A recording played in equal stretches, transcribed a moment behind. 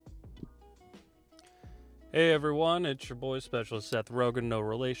Hey everyone, it's your boy Specialist Seth Rogen, no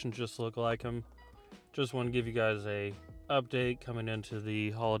relation, just look like him. Just want to give you guys a update coming into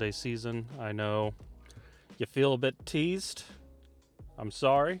the holiday season. I know you feel a bit teased. I'm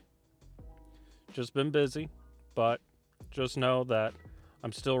sorry. Just been busy, but just know that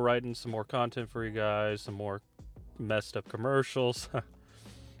I'm still writing some more content for you guys, some more messed up commercials.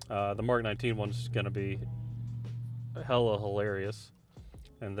 The Mark 19 one's gonna be hella hilarious.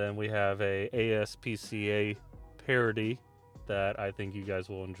 And then we have a ASPCA parody that I think you guys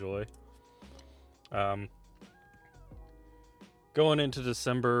will enjoy. Um, Going into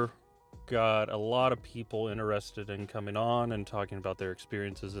December, got a lot of people interested in coming on and talking about their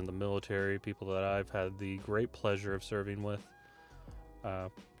experiences in the military, people that I've had the great pleasure of serving with. Uh,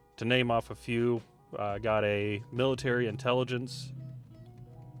 to name off a few, got a military intelligence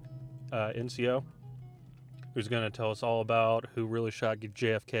NCO who's going to tell us all about who really shot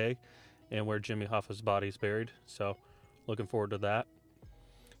JFK and where Jimmy Hoffa's body is buried. So, looking forward to that.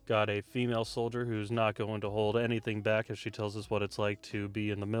 Got a female soldier who's not going to hold anything back as she tells us what it's like to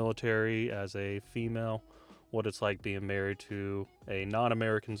be in the military as a female, what it's like being married to a non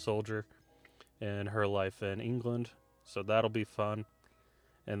American soldier, and her life in England. So that'll be fun.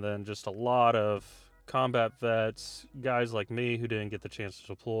 And then just a lot of combat vets, guys like me who didn't get the chance to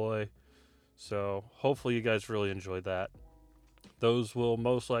deploy. So hopefully you guys really enjoyed that. Those will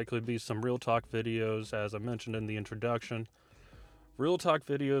most likely be some real talk videos, as I mentioned in the introduction. Real talk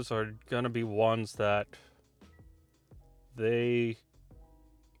videos are going to be ones that they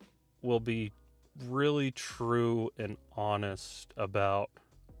will be really true and honest about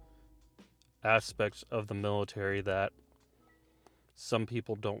aspects of the military that some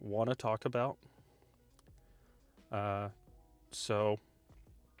people don't want to talk about. So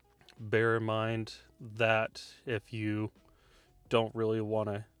bear in mind that if you don't really want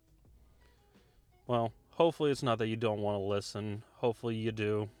to, well, hopefully it's not that you don't want to listen. Hopefully you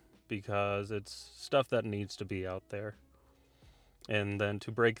do, because it's stuff that needs to be out there. And then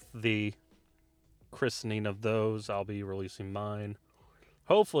to break the christening of those, I'll be releasing mine.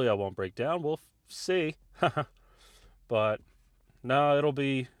 Hopefully I won't break down. We'll see. But no, it'll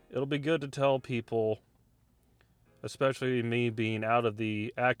be good to tell people, especially me being out of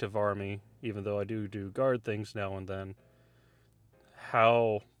the active army, even though I do guard things now and then,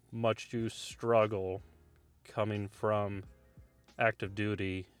 how much you struggle coming from active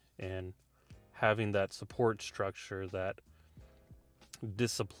duty and having that support structure, that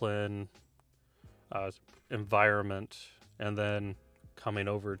discipline, environment, and then coming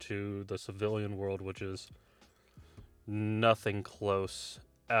over to the civilian world, which is nothing close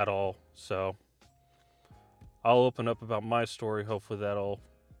at all. So I'll open up about my story. Hopefully that'll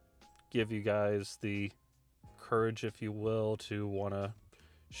give you guys the courage, if you will, to want to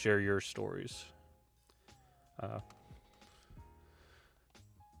share your stories.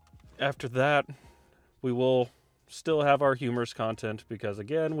 After that, we will still have our humorous content because,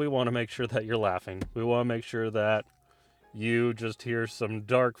 again, we want to make sure that you're laughing. We want to make sure that you just hear some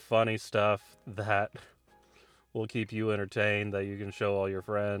dark, funny stuff that will keep you entertained, that you can show all your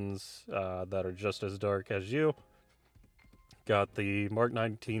friends that are just as dark as you. Got the Mark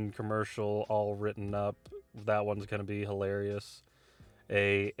 19 commercial all written up. That one's going to be hilarious.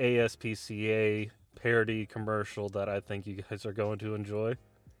 A ASPCA parody commercial that I think you guys are going to enjoy.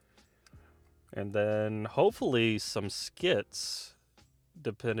 And then hopefully some skits,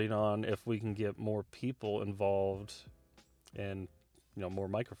 depending on if we can get more people involved and, more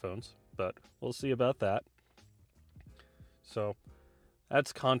microphones. But we'll see about that. So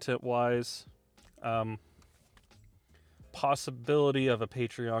that's content-wise. Possibility of a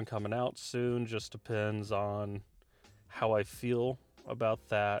Patreon coming out soon just depends on how I feel about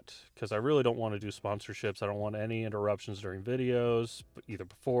that, because I really don't want to do sponsorships. I don't want any interruptions during videos, either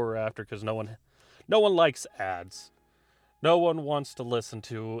before or after, because no one likes ads. No one wants to listen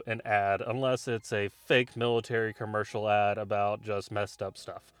to an ad unless it's a fake military commercial ad about just messed up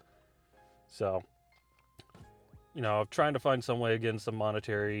stuff. So, trying to find some way, again, some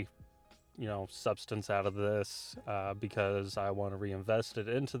monetary, substance out of this, because I want to reinvest it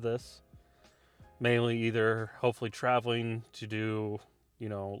into this. Mainly either hopefully traveling to do,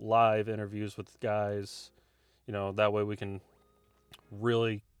 live interviews with guys, that way we can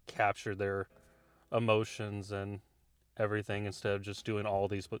really capture their emotions and everything instead of just doing all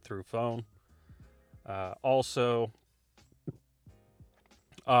these but through phone. Also,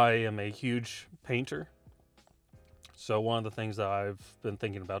 I am a huge painter. So one of the things that I've been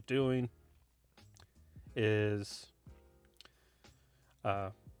thinking about doing is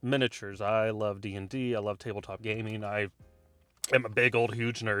miniatures. I love D&D. I love tabletop gaming. I am a big old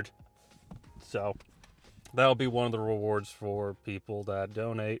huge nerd. So that'll be one of the rewards for people that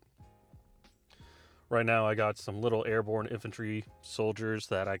donate. Right now, I got some little airborne infantry soldiers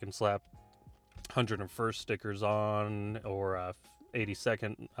that I can slap 101st stickers on, or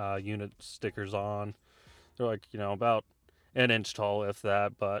 82nd unit stickers on. They're like, about an inch tall, if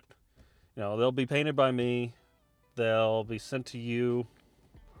that, but, they'll be painted by me. They'll be sent to you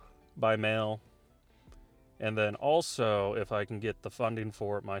by mail. And then also, if I can get the funding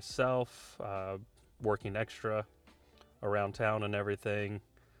for it myself, working extra around town and everything,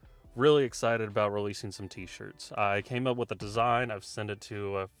 really excited about releasing some t-shirts. I came up with a design. I've sent it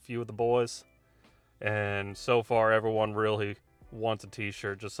to a few of the boys, and so far everyone really wants a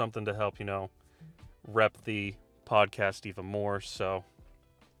t-shirt, just something to help, rep the podcast even more. So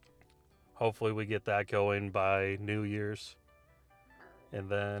hopefully we get that going by New Year's. And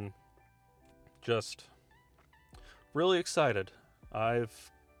then just really excited.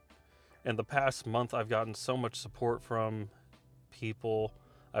 In the past month, I've gotten so much support from people.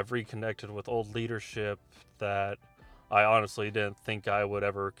 I've reconnected with old leadership that I honestly didn't think I would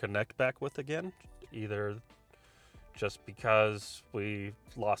ever connect back with again, either just because we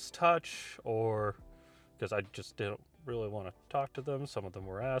lost touch or because I just didn't really want to talk to them. Some of them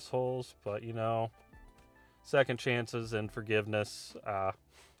were assholes, but second chances and forgiveness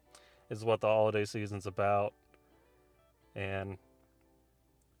is what the holiday season's about. And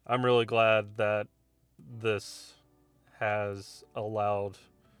I'm really glad that this has allowed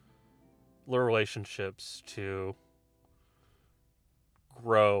the relationships to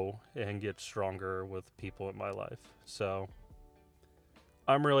grow and get stronger with people in my life. So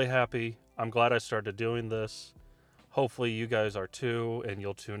I'm really happy. I'm glad I started doing this. Hopefully you guys are too, and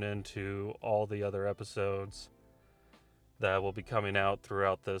you'll tune in to all the other episodes that will be coming out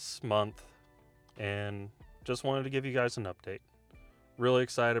throughout this month. And just wanted to give you guys an update. Really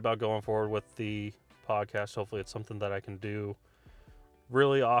excited about going forward with the podcast. Hopefully it's something that I can do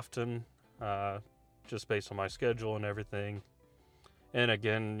really often, just based on my schedule and everything. And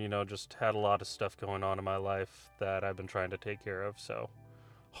again, just had a lot of stuff going on in my life that I've been trying to take care of. So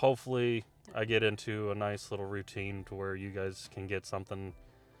hopefully I get into a nice little routine to where you guys can get something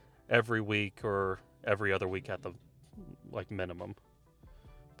every week or every other week at the minimum.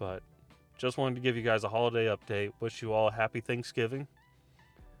 But just wanted to give you guys a holiday update. Wish you all a happy Thanksgiving.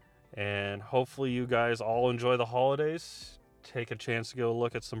 And hopefully you guys all enjoy the holidays. Take a chance to go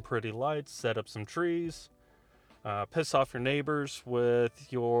look at some pretty lights, set up some trees, piss off your neighbors with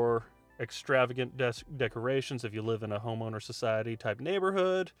your extravagant decorations if you live in a homeowner society type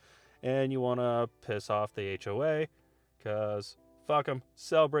neighborhood and you want to piss off the HOA, because fuck them.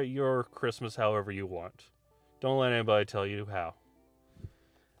 Celebrate your Christmas however you want. Don't let anybody tell you how.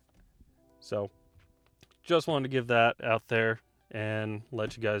 So just wanted to give that out there and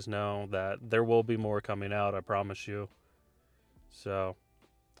let you guys know that there will be more coming out, I promise you. So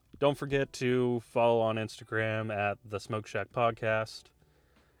don't forget to follow on Instagram at the Smoke Shack Podcast.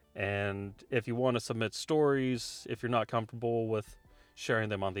 And if you want to submit stories, if you're not comfortable with sharing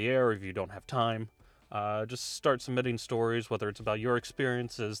them on the air, or if you don't have time, just start submitting stories, whether it's about your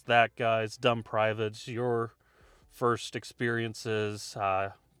experiences, that guy's, dumb privates, your first experiences,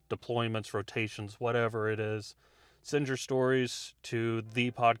 deployments, rotations, whatever it is. Send your stories to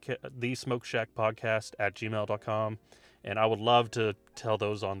the Smoke Shack Podcast at gmail.com, and I would love to tell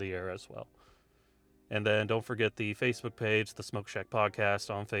those on the air as well. And then don't forget the Facebook page, the Smoke Shack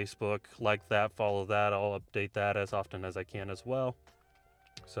Podcast on Facebook. Like that, follow that. I'll update that as often as I can as well.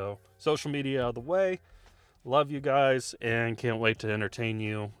 So, social media out of the way. Love you guys and can't wait to entertain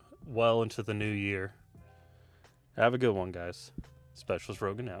you well into the new year. Have a good one, guys. Specialist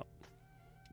Rogan out.